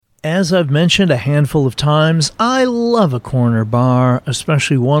As I've mentioned a handful of times, I love a corner bar,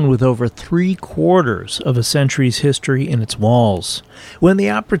 especially one with over 3/4 of a century's history in its walls. When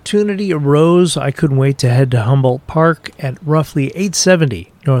the opportunity arose, I couldn't wait to head to Humboldt Park at roughly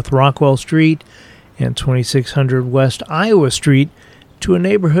 870 North Rockwell Street and 2600 West Iowa Street to a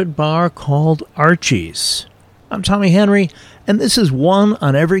neighborhood bar called Archie's. I'm Tommy Henry, and this is One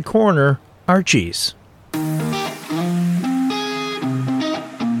on Every Corner, Archie's.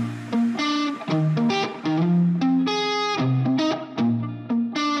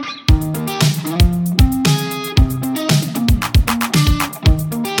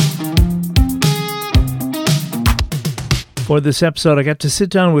 For this episode, I got to sit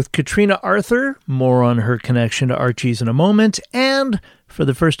down with Katrina Arthur, more on her connection to Archie's in a moment, and, for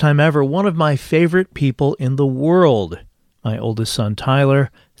the first time ever, one of my favorite people in the world. My oldest son,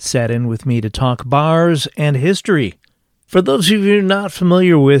 Tyler, sat in with me to talk bars and history. For those of you not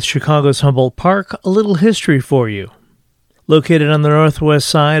familiar with Chicago's Humboldt Park, a little history for you. Located on the northwest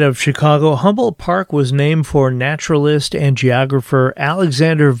side of Chicago, Humboldt Park was named for naturalist and geographer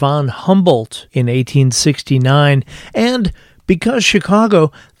Alexander von Humboldt in 1869, and because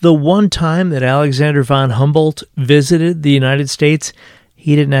Chicago, the one time that Alexander von Humboldt visited the United States,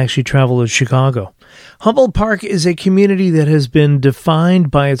 he didn't actually travel to Chicago. Humboldt Park is a community that has been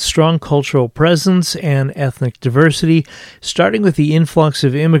defined by its strong cultural presence and ethnic diversity, starting with the influx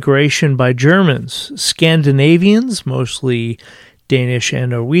of immigration by Germans, Scandinavians, mostly Danish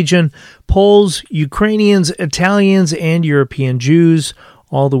and Norwegian, Poles, Ukrainians, Italians, and European Jews,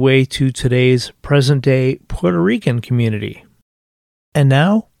 all the way to today's present-day Puerto Rican community. And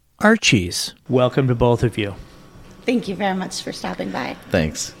now, Archie's. Welcome to both of you. Thank you very much for stopping by.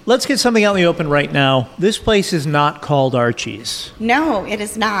 Thanks. Let's get something out in the open right now. This place is not called Archie's. No, it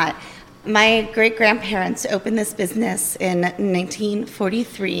is not. My great-grandparents opened this business in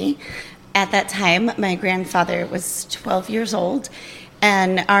 1943. At that time, my grandfather was 12 years old,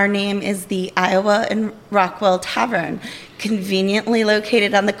 and our name is the Iowa and Rockwell Tavern, conveniently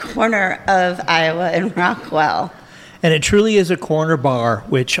located on the corner of Iowa and Rockwell. And it truly is a corner bar,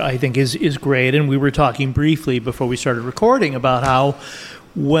 which I think is great. And we were talking briefly before we started recording about how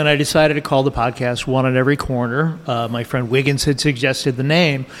when I decided to call the podcast One on Every Corner, my friend Wiggins had suggested the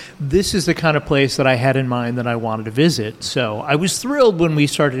name. This is the kind of place that I had in mind that I wanted to visit. So I was thrilled when we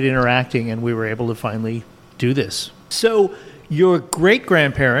started interacting and we were able to finally do this. So your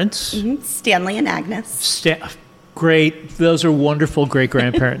great-grandparents... Mm-hmm. Stanley and Agnes. Great. Those are wonderful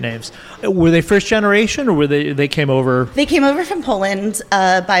great-grandparent names. Were they first generation, or were they came over? They came over from Poland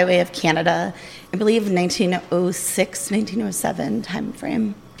by way of Canada, I believe 1906, 1907 time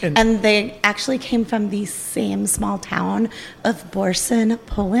frame. And they actually came from the same small town of Borsen,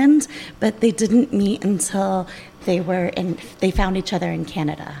 Poland, but they didn't meet until they found each other in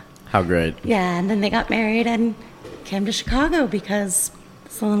Canada. How great. Yeah, and then they got married and came to Chicago because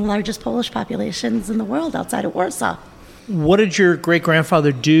it's one of the largest Polish populations in the world outside of Warsaw. What did your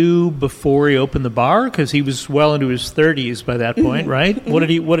great-grandfather do before he opened the bar? Because he was well into his 30s by that point, right?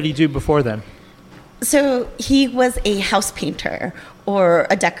 Mm-hmm. What did he do before then? So he was a house painter or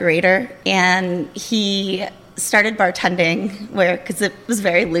a decorator, and he started bartending because it was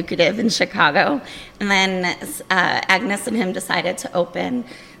very lucrative in Chicago. And then Agnes and him decided to open.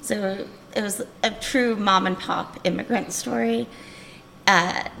 So it was a true mom-and-pop immigrant story.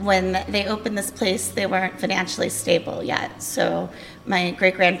 When they opened this place, they weren't financially stable yet. So my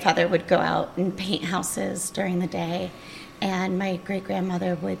great-grandfather would go out and paint houses during the day, and my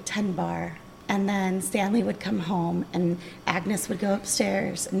great-grandmother would tend bar. And then Stanley would come home, and Agnes would go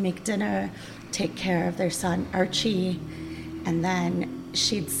upstairs and make dinner, take care of their son, Archie. And then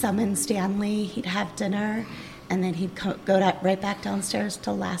she'd summon Stanley, he'd have dinner, and then he'd go right back downstairs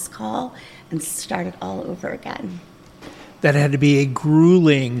to last call and start it all over again. That had to be a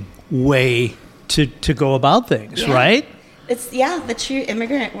grueling way to go about things, right? It's, the true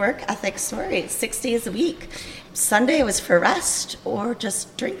immigrant work ethic story. 6 days a week. Sunday was for rest or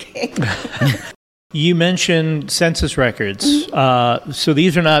just drinking. You mentioned census records. Mm-hmm. So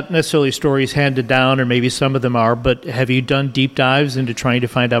these are not necessarily stories handed down, or maybe some of them are, but have you done deep dives into trying to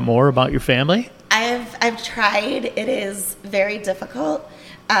find out more about your family? I've tried. It is very difficult.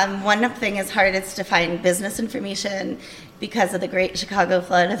 One thing is hard is to find business information because of the Great Chicago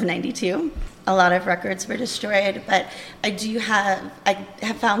Flood of '92. A lot of records were destroyed, but I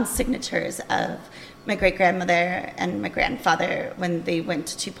have found signatures of my great-grandmother and my grandfather when they went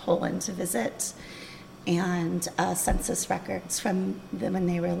to Poland to visit, and census records from them when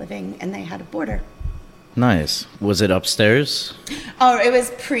they were living and they had a border. Nice. Was it upstairs? Oh, it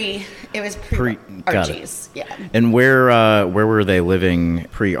was pre Got Archie's. it. Yeah. And where were they living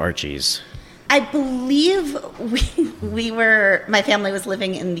pre-Archie's? I believe my family was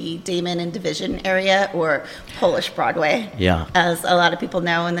living in the Damon and Division area, or Polish Broadway. Yeah. As a lot of people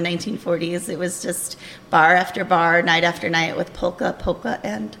know, in the 1940s, it was just bar after bar, night after night, with polka, polka,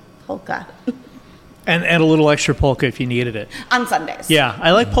 and polka. And a little extra polka if you needed it. On Sundays. Yeah,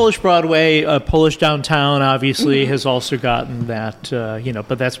 I like Polish Broadway. Polish Downtown obviously has also gotten that,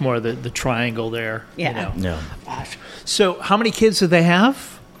 but that's more the triangle there. Yeah. Yeah. Gosh. So how many kids did they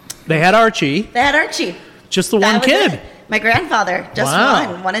have? They had Archie. They had Archie. Just the That one was kid. it. My grandfather. Just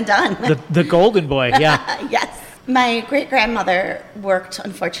Wow. one and done. The golden boy, yeah. Yes. My great-grandmother worked,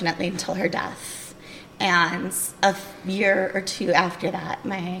 unfortunately, until her death. And a year or two after that,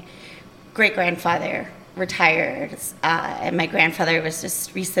 my great-grandfather retired. And my grandfather was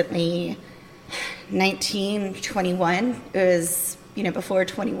just recently 19, 21. It was, before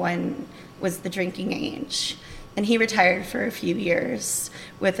 21 was the drinking age. And he retired for a few years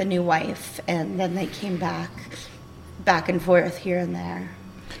with a new wife, and then they came back and forth here and there.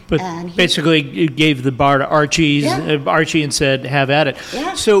 But And basically you gave the bar to Archie's, Yeah. Archie, and said, have at it.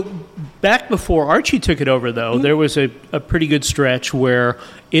 Yeah. So back before Archie took it over, though, there was a pretty good stretch where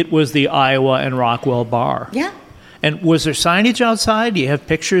it was the Iowa and Rockwell bar. Yeah. And was there signage outside? Do you have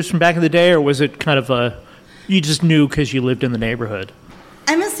pictures from back in the day, or was it kind of you just knew because you lived in the neighborhood?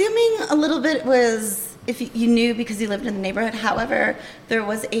 I'm assuming a little bit was if you knew because you lived in the neighborhood. However, there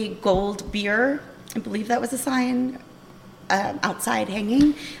was a gold beer. I believe that was a sign outside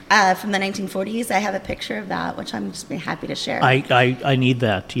hanging from the 1940s. I have a picture of that, which I'm just happy to share. I need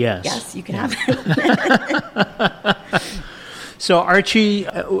that, yes. Yes, you can have it. So Archie,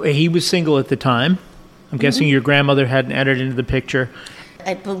 he was single at the time. I'm guessing your grandmother hadn't entered into the picture.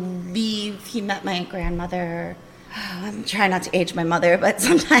 I believe he met my grandmother. I'm trying not to age my mother, but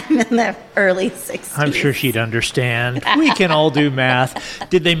sometime in the early 60s. I'm sure she'd understand. We can all do math.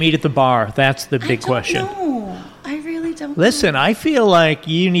 Did they meet at the bar? That's the big question. No, I really don't. Listen, I feel like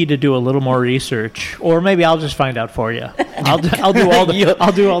you need to do a little more research, or maybe I'll just find out for you. I'll do all the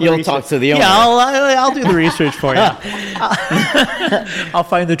You'll research. talk to the owner. Yeah, I'll do the research for you. I'll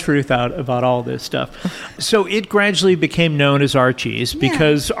find the truth out about all this stuff. So it gradually became known as Archie's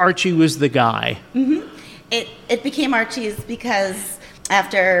because Archie was the guy. Mm-hmm. It became Archie's because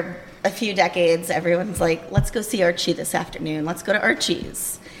after a few decades, everyone's like, let's go see Archie this afternoon. Let's go to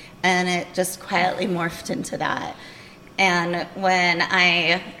Archie's. And it just quietly morphed into that. And when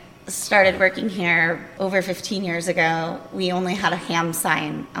I started working here over 15 years ago, we only had a ham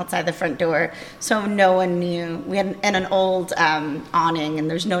sign outside the front door. So no one knew. We had an old awning, and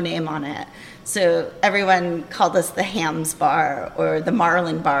there's no name on it. So everyone called us the Hams Bar or the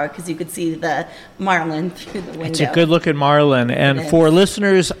Marlin Bar because you could see the marlin through the window. It's a good-looking marlin. And for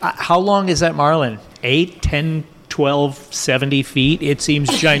listeners, how long is that marlin? 8, 10, 12, 70 feet? It seems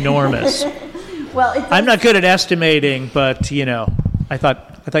ginormous. Well, I'm not good at estimating, but, I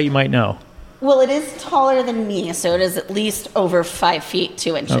thought you might know. Well, it is taller than me, so it is at least over 5 feet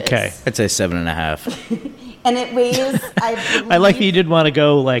 2 inches. Okay. I'd say 7.5. And it weighs, I believe... I like that you did want to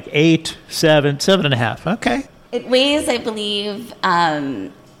go like 8, 7, 7.5. Okay. It weighs, I believe,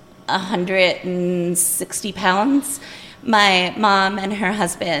 160 pounds. My mom and her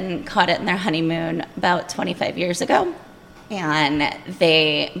husband caught it in their honeymoon about 25 years ago, and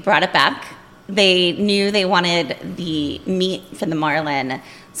they brought it back. They knew they wanted the meat from the marlin,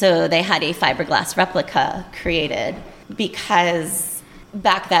 so they had a fiberglass replica created because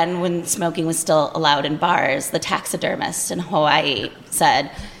back then, when smoking was still allowed in bars, the taxidermist in Hawaii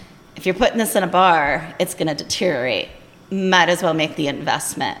said, if you're putting this in a bar, it's going to deteriorate. Might as well make the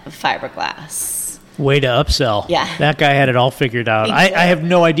investment of fiberglass. Way to upsell. Yeah. That guy had it all figured out. I have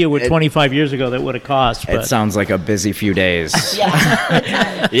no idea what 25 years ago that would have cost. But. It sounds like a busy few days.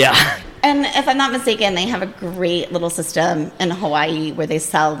 Yeah. Yeah. And if I'm not mistaken, they have a great little system in Hawaii where they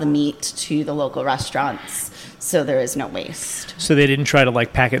sell the meat to the local restaurants. So there is no waste. So they didn't try to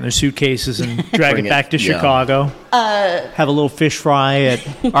pack it in their suitcases and drag it back to Chicago? Have a little fish fry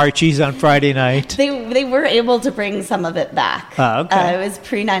at Archie's on Friday night? They were able to bring some of it back. Okay. It was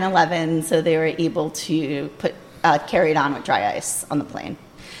pre 9/11, so they were able to carry it on with dry ice on the plane.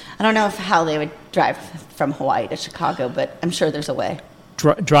 I don't know how they would drive from Hawaii to Chicago, but I'm sure there's a way.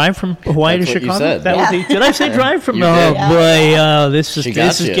 Drive from Hawaii That's to what you Chicago? said. Did I say drive from? You Oh did. boy, this is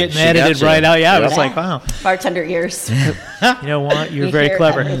getting She edited got you. right out. Yeah, I was Yep. like, wow. Bartender years. You know what? You're You very hear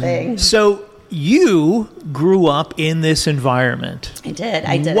clever. everything. So you grew up in this environment. I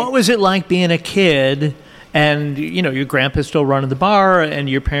did. What was it like being a kid And, your grandpa's still running the bar, and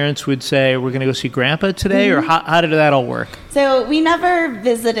your parents would say, we're going to go see Grandpa today? Or how did that all work? So we never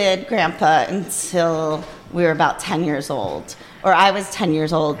visited Grandpa until we were about 10 years old. Or I was 10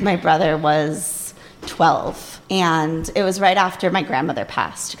 years old. My brother was 12. And it was right after my grandmother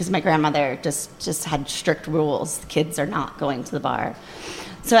passed, because my grandmother just had strict rules. The kids are not going to the bar.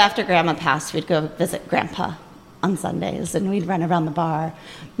 So after Grandma passed, we'd go visit Grandpa on Sundays, and we'd run around the bar.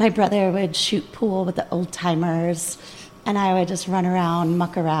 My brother would shoot pool with the old-timers, and I would just run around,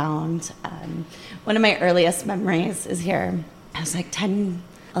 muck around. One of my earliest memories is here. I was like 10,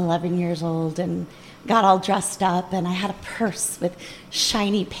 11 years old, and got all dressed up, and I had a purse with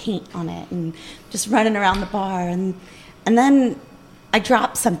shiny paint on it, and just running around the bar. And then I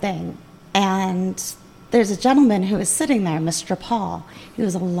dropped something, and there's a gentleman who was sitting there, Mr. Paul. He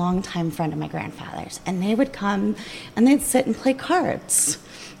was a longtime friend of my grandfather's. And they would come and they'd sit and play cards.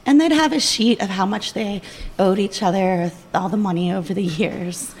 And they'd have a sheet of how much they owed each other with all the money over the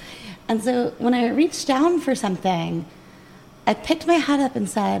years. And so when I reached down for something, I picked my head up and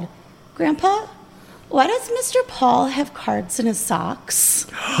said, "Grandpa, why does Mr. Paul have cards in his socks?"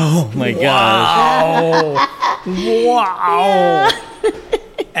 Oh, my gosh. Wow.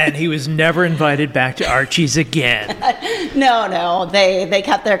 And he was never invited back to Archie's again. No. They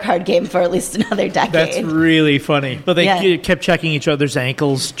kept their card game for at least another decade. That's really funny. But they kept checking each other's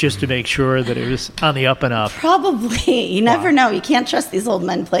ankles just to make sure that it was on the up and up. Probably. You never know. You can't trust these old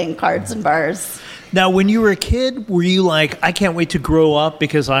men playing cards in bars. Now, when you were a kid, were you like, I can't wait to grow up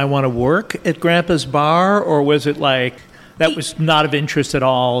because I want to work at Grandpa's bar? Or was it like, that was not of interest at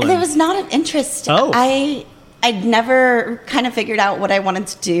all? There was not of interest. Oh. I'd never kind of figured out what I wanted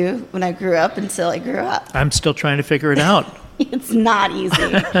to do when I grew up until I grew up. I'm still trying to figure it out. It's not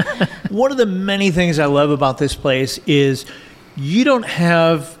easy. One of the many things I love about this place is you don't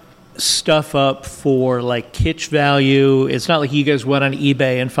have stuff up for like kitsch value. It's not like you guys went on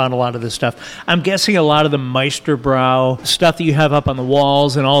eBay and found a lot of this stuff. I'm guessing a lot of the Meisterbrow stuff that you have up on the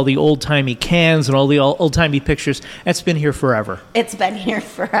walls and all the old-timey cans and all the old-timey pictures, that's been here forever. It's been here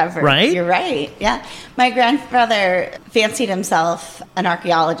forever. Right? You're right. Yeah. My grandfather fancied himself an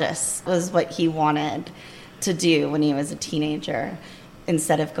archaeologist, was what he wanted to do when he was a teenager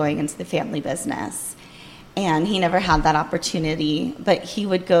instead of going into the family business. And he never had that opportunity, but he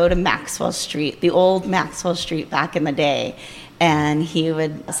would go to Maxwell Street, the old Maxwell Street back in the day, and he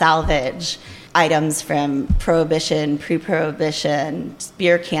would salvage items from Prohibition, pre-Prohibition,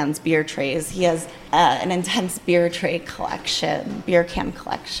 beer cans, beer trays. He has an intense beer can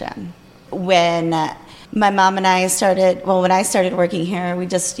collection. When my mom and I when I started working here, we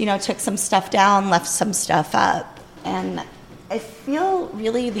just, took some stuff down, left some stuff up, and I feel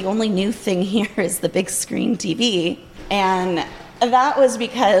really the only new thing here is the big screen TV. And that was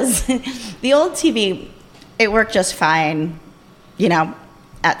because the old TV, it worked just fine,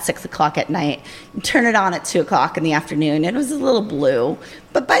 at 6 o'clock at night. You turn it on at 2 o'clock in the afternoon. It was a little blue.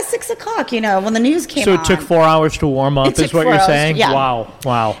 But by 6 o'clock, when the news came on. So it took 4 hours to warm up, is what you're saying? Yeah.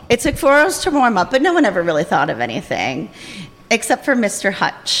 Wow. It took 4 hours to warm up, but no one ever really thought of anything, except for Mr.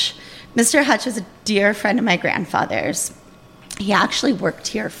 Hutch. Mr. Hutch was a dear friend of my grandfather's. He actually worked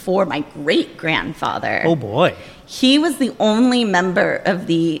here for my great-grandfather. Oh, boy. He was the only member of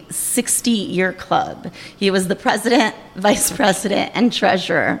the 60-year club. He was the president, vice president, and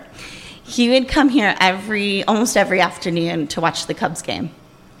treasurer. He would come here almost every afternoon to watch the Cubs game.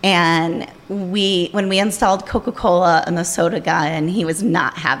 And when we installed Coca-Cola and the soda gun, he was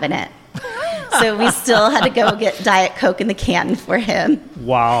not having it. So we still had to go get Diet Coke in the can for him.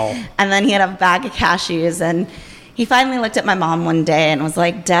 Wow. And then he had a bag of cashews, and he finally looked at my mom one day and was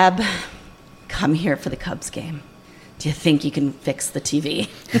like, "Deb, come here for the Cubs game. Do you think you can fix the TV?"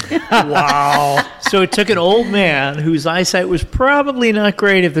 Wow. So it took an old man whose eyesight was probably not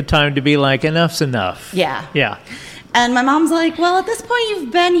great at the time to be like, enough's enough. Yeah. And my mom's like, "Well, at this point,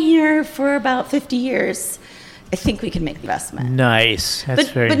 you've been here for about 50 years. I think we can make the investment." Nice. That's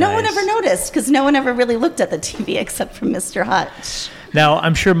very nice. But no one ever noticed because no one ever really looked at the TV except for Mr. Hutch. Now,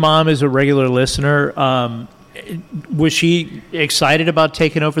 I'm sure Mom is a regular listener. Was she excited about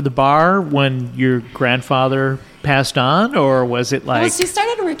taking over the bar when your grandfather passed on, or was it like... Well, she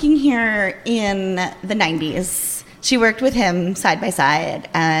started working here in the 90s. She worked with him side by side,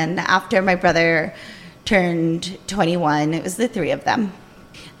 and after my brother turned 21, it was the three of them.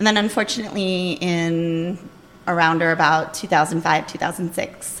 And then unfortunately, in around or about 2005,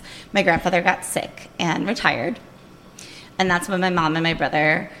 2006, my grandfather got sick and retired. And that's when my mom and my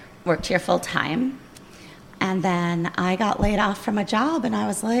brother worked here full time. And then I got laid off from a job, and I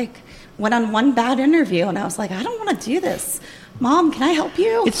was like, went on one bad interview, and I was like, I don't want to do this. Mom, can I help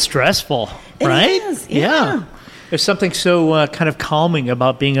you? It's stressful, right? It is, yeah. There's something so kind of calming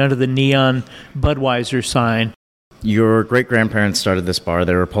about being under the neon Budweiser sign. Your great-grandparents started this bar.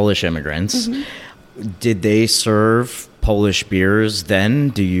 They were Polish immigrants. Did they serve Polish beers then?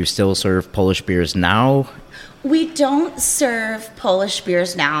 Do you still serve Polish beers now? We don't serve Polish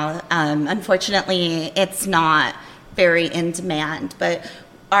beers now. Unfortunately, it's not very in demand, but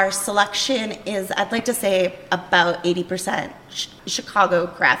our selection is, I'd like to say, about 80% Chicago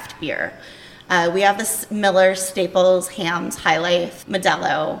craft beer. We have this Miller, Staples, Hamm's, High Life,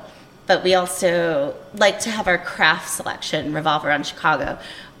 Modelo, but we also like to have our craft selection revolve around Chicago.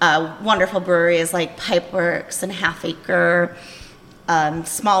 Wonderful breweries like Pipeworks and Half Acre,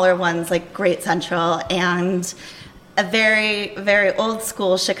 smaller ones like Great Central, and a very, very old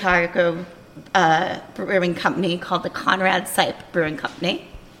school Chicago brewing company called the Conrad Sipe Brewing Company.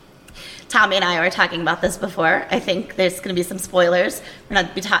 Tommy and I were talking about this before. I think there's going to be some spoilers. He's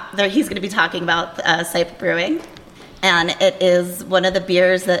going to be talking about Sipe Brewing, and it is one of the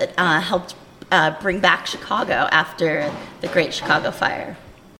beers that helped bring back Chicago after the Great Chicago Fire.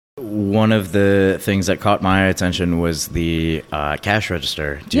 One of the things that caught my attention was the cash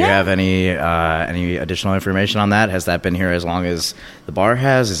register. Do you have any additional information on that? Has that been here as long as the bar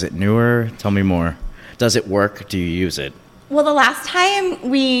has? Is it newer? Tell me more. Does it work? Do you use it? Well, the last time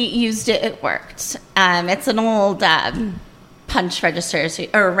we used it, it worked. It's an old punch register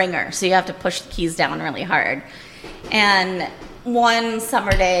or ringer, so you have to push the keys down really hard. And one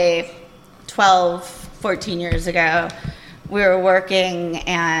summer day, 12, 14 years ago, we were working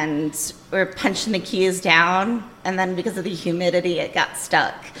and we were punching the keys down, and then because of the humidity, it got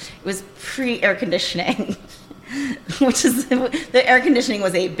stuck. It was pre-air conditioning, the air conditioning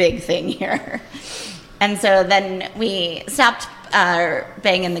was a big thing here. And so then we stopped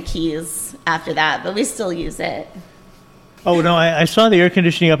banging the keys after that, but we still use it. Oh no! I saw the air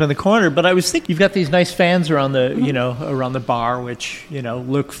conditioning up in the corner, but I was thinking you've got these nice fans around the around the bar, which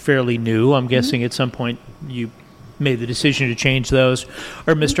look fairly new. I'm guessing at some point you made the decision to change those,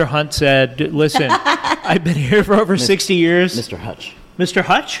 or Mr. Hunt said, "Listen, I've been here for over 60 years." Mr. Hutch. Mr.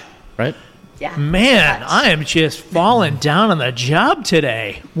 Hutch, right? Yeah. Man, I am just falling down on the job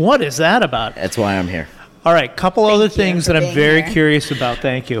today. What is that about? That's why I'm here. All right, couple other things that I'm being very here. curious about.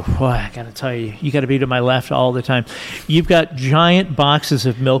 Thank you. Boy, I got to tell you, you got to be to my left all the time. You've got giant boxes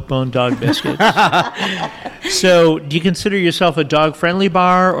of Milk-Bone dog biscuits. So, do you consider yourself a dog-friendly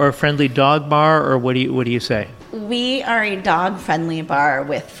bar or a friendly dog bar, or what do you say? We are a dog-friendly bar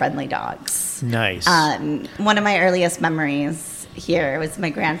with friendly dogs. Nice. One of my earliest memories here was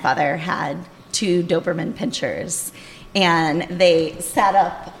my grandfather had 2 Doberman pinschers, and they sat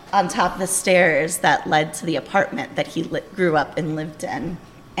up on top of the stairs that led to the apartment that he grew up and lived in.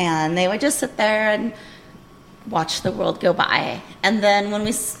 And they would just sit there and watch the world go by. And then when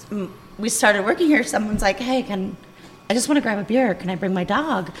we started working here, someone's like, hey, I just want to grab a beer. Can I bring my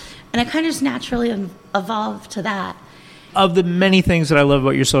dog? And it kind of just naturally evolved to that. Of the many things that I love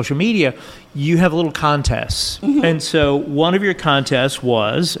about your social media, you have little contests. Mm-hmm. And so one of your contests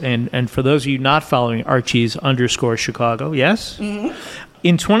was, and for those of you not following, Archie's _Chicago, yes? Mm-hmm.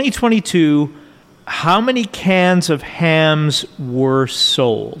 In 2022, how many cans of Hamm's were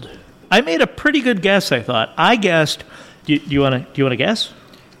sold? I made a pretty good guess, I thought. I guessed, do you want to guess?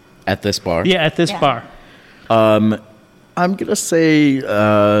 At this bar? Yeah, at this bar. I'm going to say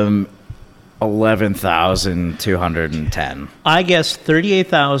 11,210. I guess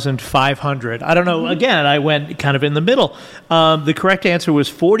 38,500. I don't know. Again, I went kind of in the middle. The correct answer was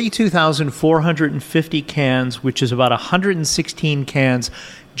 42,450 cans, which is about 116 cans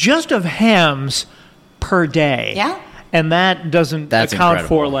just of Hamm's per day. Yeah. And that doesn't That's account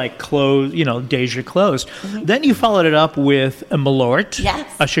incredible. for like days you're closed. Mm-hmm. Then you followed it up with a Malort, yes.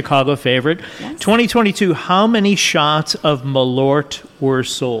 a Chicago favorite. Yes. 2022, how many shots of Malort were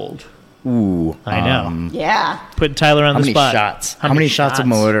sold? Ooh. I know. Yeah. Putting Tyler on the spot. How many shots of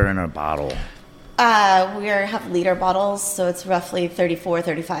Malort are in a bottle? We have liter bottles, so it's roughly 34,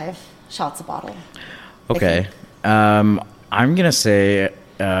 35 shots a bottle. Okay. I'm going to say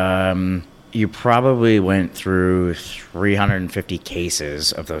you probably went through 350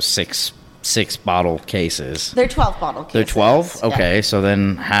 cases of those six bottle cases. They're 12 bottle cases. They're 12? Okay, Yeah. so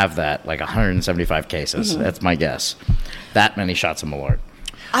then have that, like 175 cases. Mm-hmm. That's my guess. That many shots of Malort.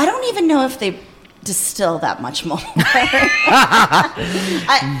 I don't even know if they distill that much more.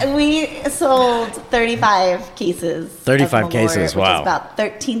 We sold 35 cases. 35 of Malort, cases, wow. Which is about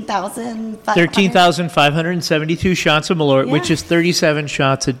 13,500. 13,572 shots of Malort, Yeah. which is 37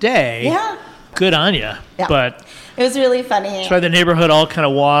 shots a day. Yeah. Good on you. Yeah. But It was really funny. That's why the neighborhood all kind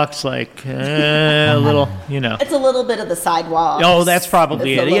of walks like a little, It's a little bit of the sidewalk. Oh, that's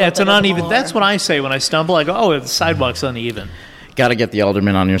probably it. Yeah, it's an uneven. more. That's what I say when I stumble. I go, oh, the sidewalk's uneven. Got to get the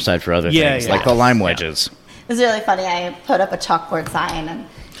alderman on your side for other things, like the lime wedges. It was really funny. I put up a chalkboard sign, and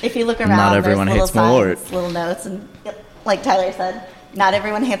if you look around, Not everyone there's hates little Malort. signs, little notes, and like Tyler said, not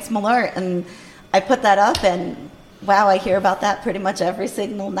everyone hates Malort. And I put that up, and wow, I hear about that pretty much every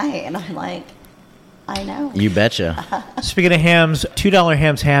single night, and I'm like, I know. You betcha. Speaking of hams, $2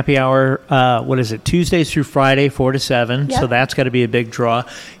 hams happy hour. What is it? Tuesdays through Friday, 4 to 7. Yep. So that's got to be a big draw.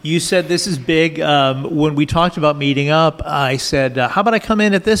 You said this is big. When we talked about meeting up, I said, how about I come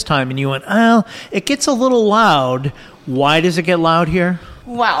in at this time? And you went, well, it gets a little loud. Why does it get loud here?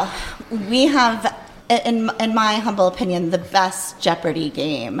 Well, we have, in my humble opinion, the best Jeopardy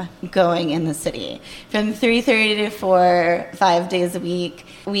game going in the city. From 3:30 to 4, 5 days a week,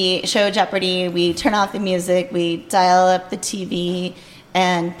 we show Jeopardy, we turn off the music, we dial up the TV,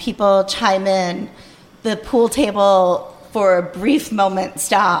 and people chime in. The pool table, for a brief moment,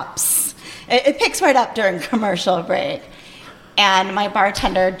 stops. It picks right up during commercial break. And my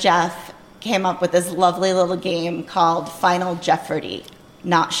bartender, Jeff, came up with this lovely little game called Final Jeopardy.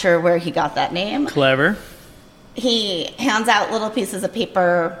 Not sure where he got that name. Clever. He hands out little pieces of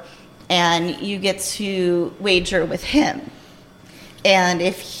paper, and you get to wager with him. And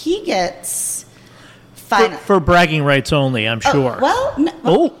if he gets For bragging rights only, I'm sure.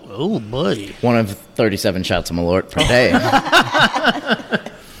 Oh, buddy. One of 37 shots of Malort per day.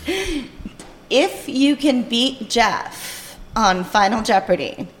 If you can beat Jeff on Final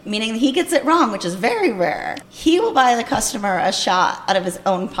Jeopardy, meaning he gets it wrong, which is very rare, he will buy the customer a shot out of his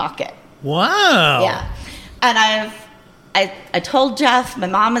own pocket. Wow. Yeah. And I told Jeff, my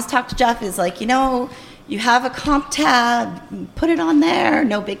mom has talked to Jeff, he's like, you have a comp tab, put it on there,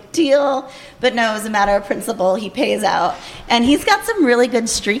 no big deal. But no, as a matter of principle, he pays out. And he's got some really good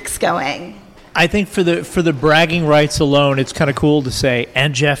streaks going. I think for the bragging rights alone, it's kind of cool to say,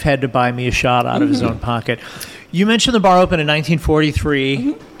 and Jeff had to buy me a shot out of his own pocket. You mentioned the bar opened in 1943.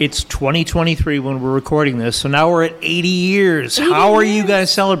 Mm-hmm. It's 2023 when we're recording this, so now we're at 80 years. How are you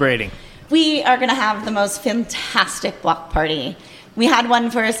guys celebrating? We are going to have the most fantastic block party. We had one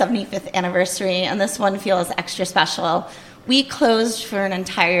for our 75th anniversary, and this one feels extra special. We closed for an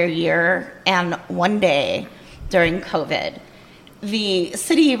entire year and one day during COVID. The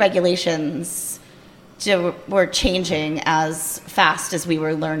city regulations were changing as fast as we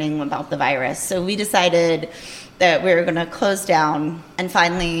were learning about the virus. So we decided that we were going to close down, and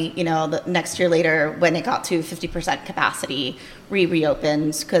finally, the next year later, when it got to 50% capacity, we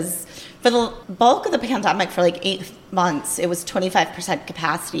reopened, because for the bulk of the pandemic, for like 8 months, it was 25%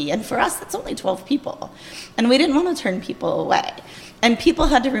 capacity. And for us, that's only 12 people. And we didn't want to turn people away. And people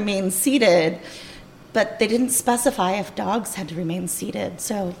had to remain seated, but they didn't specify if dogs had to remain seated.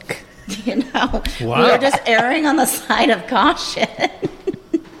 So, Wow. We were just erring on the side of caution.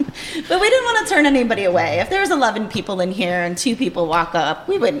 But we didn't want to turn anybody away. If there was 11 people in here and 2 people walk up,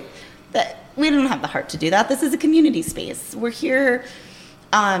 we don't have the heart to do that. This is a community space. We're here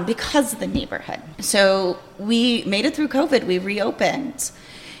because of the neighborhood. So we made it through COVID. We reopened.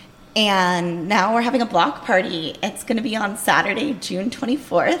 And now we're having a block party. It's going to be on Saturday, June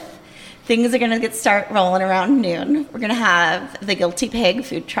 24th. Things are going to start rolling around noon. We're going to have the Guilty Pig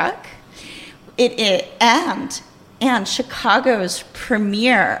food truck. And Chicago's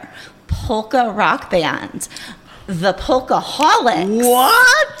premier polka rock band, the Polkaholics.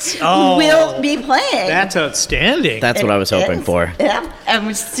 What? Will be playing. That's outstanding. That's what I was hoping for. Yeah,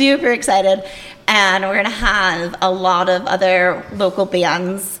 I'm super excited. And we're going to have a lot of other local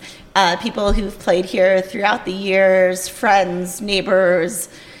bands, people who've played here throughout the years, friends, neighbors.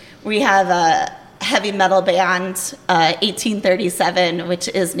 We have a heavy metal band, 1837, which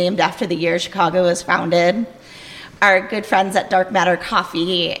is named after the year Chicago was founded. Our good friends at Dark Matter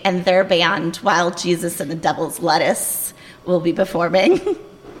Coffee and their band, Wild Jesus and the Devil's Lettuce, will be performing.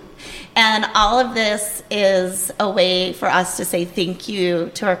 And all of this is a way for us to say thank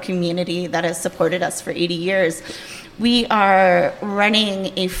you to our community that has supported us for 80 years. We are running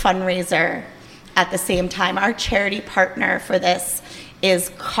a fundraiser at the same time. Our charity partner for this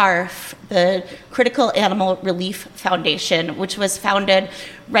is CARF, the Critical Animal Relief Foundation, which was founded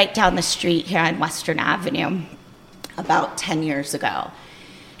right down the street here on Western Avenue about 10 years ago.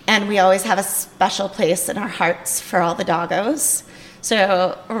 And we always have a special place in our hearts for all the doggos.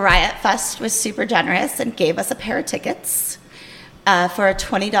 So Riot Fest was super generous and gave us a pair of tickets. For a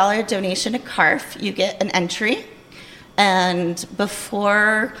 $20 donation to CARF, you get an entry. And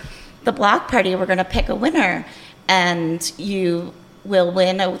before the block party, we're going to pick a winner. And you will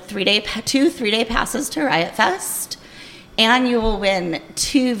win two 3-day passes to Riot Fest, and you will win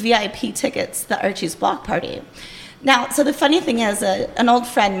 2 VIP tickets to the Archie's block party. Now, so the funny thing is, an old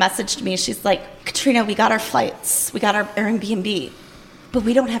friend messaged me. She's like, Katrina, we got our flights. We got our Airbnb, but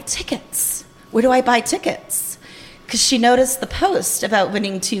we don't have tickets. Where do I buy tickets? Because she noticed the post about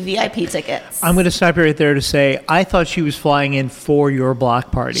winning 2 VIP tickets. I'm going to stop you right there to say, I thought she was flying in for your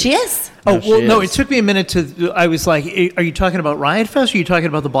block party. She is. Oh, no, it took me a minute to, I was like, are you talking about Riot Fest or are you talking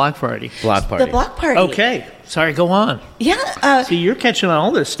about the block party? Block party. The block party. Okay. Sorry, go on. Yeah. See, you're catching on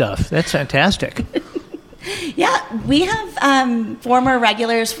all this stuff. That's fantastic. Yeah, we have former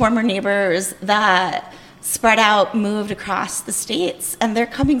regulars, former neighbors that spread out, moved across the states, and they're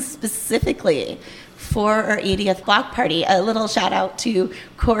coming specifically for our 80th block party. A little shout out to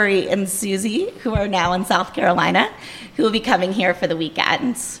Corey and Susie, who are now in South Carolina, who will be coming here for the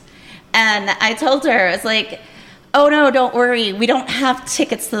weekend. And I told her, I was like, oh no, don't worry, we don't have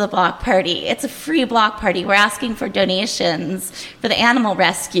tickets to the block party. It's a free block party. We're asking for donations for the animal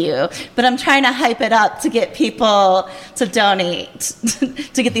rescue, but I'm trying to hype it up to get people to donate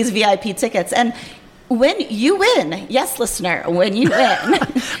to get these VIP tickets. And when you win, yes, listener, when you win,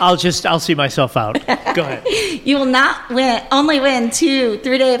 I'll see myself out. Go ahead. You will not only win 2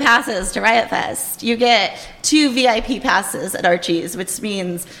 3-day passes to Riot Fest. You get 2 VIP passes at Archie's, which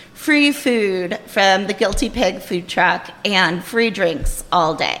means free food from the Guilty Pig food truck and free drinks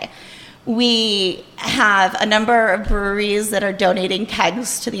all day. We have a number of breweries that are donating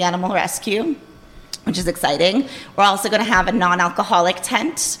kegs to the animal rescue, which is exciting. We're also going to have a non-alcoholic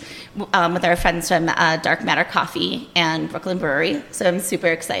tent with our friends from Dark Matter Coffee and Brooklyn Brewery. So I'm super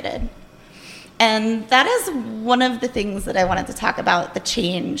excited. And that is one of the things that I wanted to talk about, the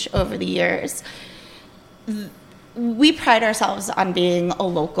change over the years. We pride ourselves on being a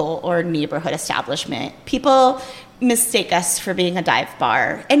local or neighborhood establishment. People mistake us for being a dive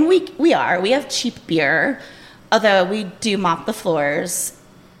bar. And we are. We have cheap beer, although we do mop the floors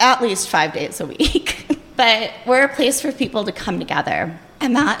at least 5 days a week. But we're a place for people to come together.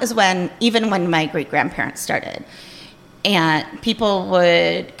 And that is even when my great-grandparents started. And people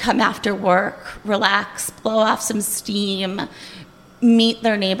would come after work, relax, blow off some steam, meet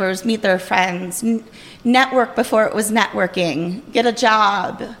their neighbors, meet their friends, network before it was networking, get a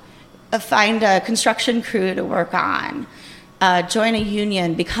job, find a construction crew to work on, join a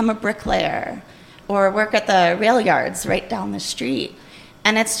union, become a bricklayer, or work at the rail yards right down the street.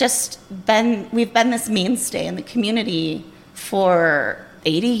 And it's just we've been this mainstay in the community for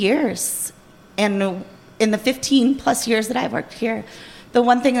 80 years. And in the 15 plus years that I've worked here, the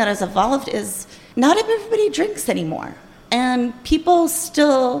one thing that has evolved is not everybody drinks anymore. And people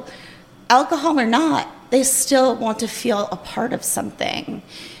still, alcohol or not, they still want to feel a part of something.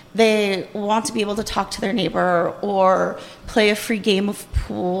 They want to be able to talk to their neighbor or play a free game of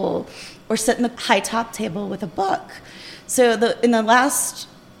pool or sit in the high top table with a book. So in the last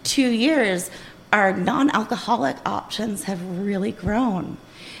 2 years, our non-alcoholic options have really grown.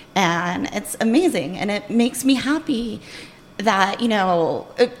 And it's amazing. And it makes me happy that,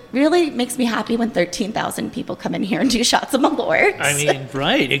 it really makes me happy when 13,000 people come in here and do shots of Malort. I mean,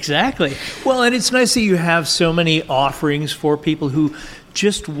 right, exactly. Well, and it's nice that you have so many offerings for people who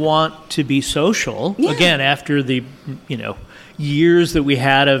just want to be social. Yeah. Again, after the, years that we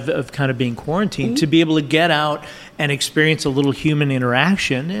had of kind of being quarantined, to be able to get out and experience a little human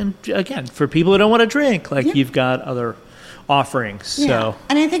interaction. And again, for people who don't want to drink, you've got other offerings. Yeah. So,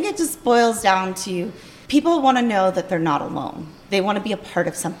 and I think it just boils down to people want to know that they're not alone. They want to be a part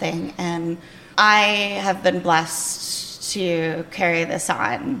of something. And I have been blessed to carry this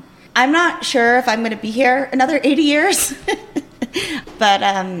on. I'm not sure if I'm going to be here another 80 years, but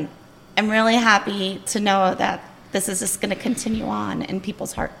I'm really happy to know that this is just going to continue on in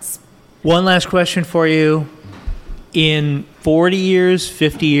people's hearts. One last question for you. In 40 years,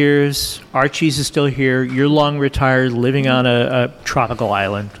 50 years, Archie's is still here. You're long retired, living on a tropical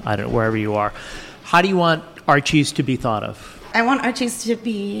island, I don't know, wherever you are. How do you want Archie's to be thought of? I want Archie's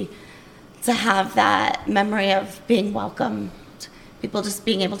to have that memory of being welcomed. People just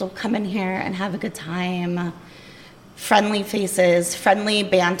being able to come in here and have a good time. Friendly faces, friendly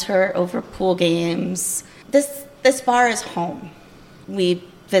banter over pool games. This bar is home. We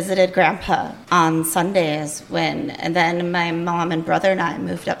visited Grandpa on Sundays and then my mom and brother and I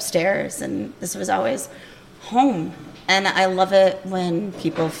moved upstairs, and this was always home. And I love it when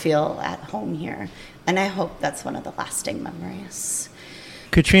people feel at home here, and I hope that's one of the lasting memories.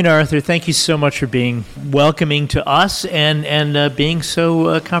 Katrina Arthur, thank you so much for being welcoming to us and being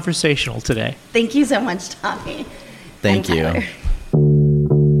so conversational today. Thank you so much, Tommy. Thank you.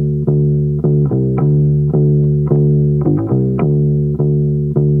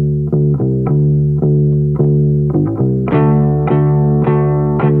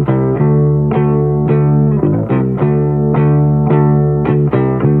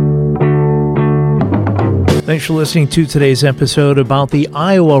 Thanks for listening to today's episode about the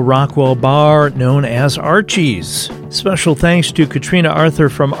Iowa Rockwell bar known as Archie's. Special thanks to Katrina Arthur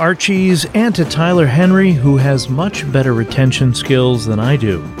from Archie's and to Tyler Henry, who has much better retention skills than I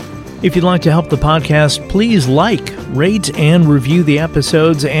do. If you'd like to help the podcast, please like, rate, and review the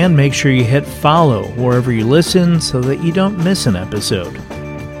episodes, and make sure you hit follow wherever you listen so that you don't miss an episode.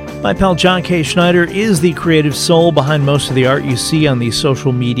 My pal John K. Schneider is the creative soul behind most of the art you see on these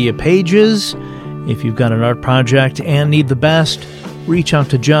social media pages. If you've got an art project and need the best, reach out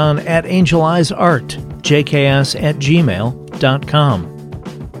to John at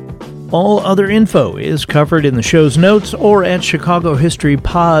angeleyesart@gmail.com. All other info is covered in the show's notes or at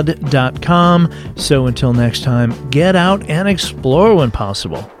chicagohistorypod.com. So until next time, get out and explore when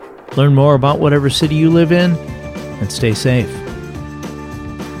possible. Learn more about whatever city you live in, and stay safe.